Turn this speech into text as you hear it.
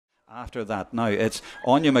After that, now it's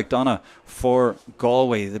Anya McDonough for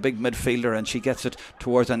Galway, the big midfielder, and she gets it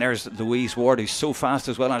towards, and there's Louise Ward, who's so fast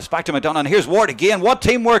as well, and it's back to McDonough, and here's Ward again. What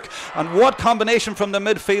teamwork and what combination from the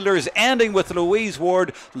midfielders, ending with Louise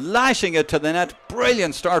Ward lashing it to the net.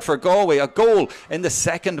 Brilliant start for Galway, a goal in the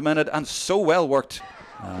second minute, and so well worked.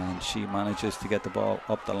 And she manages to get the ball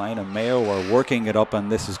up the line, and Mayo are working it up,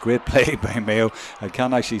 and this is great play by Mayo. I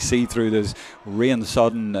can't actually see through this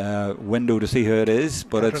rain-sodden window to see who it is,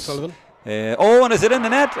 but it's and is it in the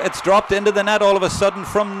net? It's dropped into the net all of a sudden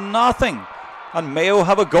from nothing, and Mayo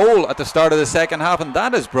have a goal at the start of the second half, and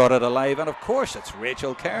that has brought it alive. And of course it's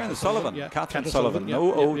Rachel Cairns Sullivan, Catherine Sullivan,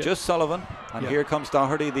 just Sullivan, and here comes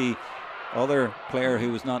Doherty, the other player who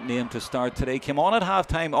was not named to start today, came on at half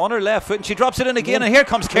time on her left foot, and she drops it in again, and here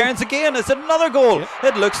comes Cairns again. It's another goal.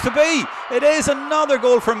 It looks to be. It is another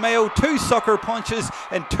goal from Mayo. 2 sucker punches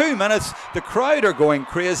in 2 minutes. The crowd are going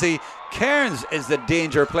crazy. Cairns is the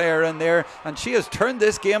danger player in there, and she has turned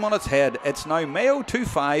this game on its head. It's now Mayo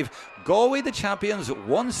 2-5, Galway the champions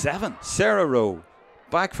 1-7. Sarah Rowe,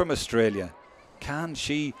 back from Australia. Can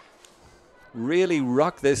she really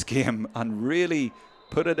rock this game and really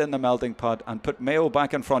put it in the melting pot and put Mayo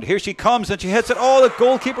back in front? Here she comes, and she hits it. Oh, the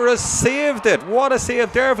goalkeeper has saved it. What a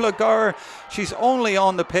save. Dearbla Gower, she's only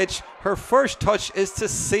on the pitch. Her first touch is to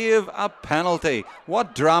save a penalty.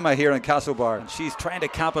 What drama here in Castlebar. And she's trying to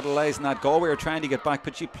capitalise on that. Galway are trying to get back,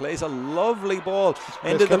 but she plays a lovely ball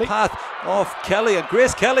into the path of Kelly, and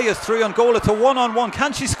Grace Kelly is through on goal. It's a 1-on-1.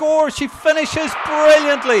 Can she score? She finishes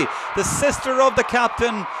brilliantly. The sister of the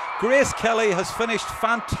captain, Grace Kelly, has finished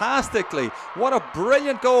fantastically. What a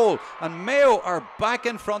brilliant goal. And Mayo are back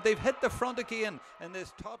in front. They've hit the front again in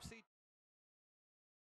this top seat.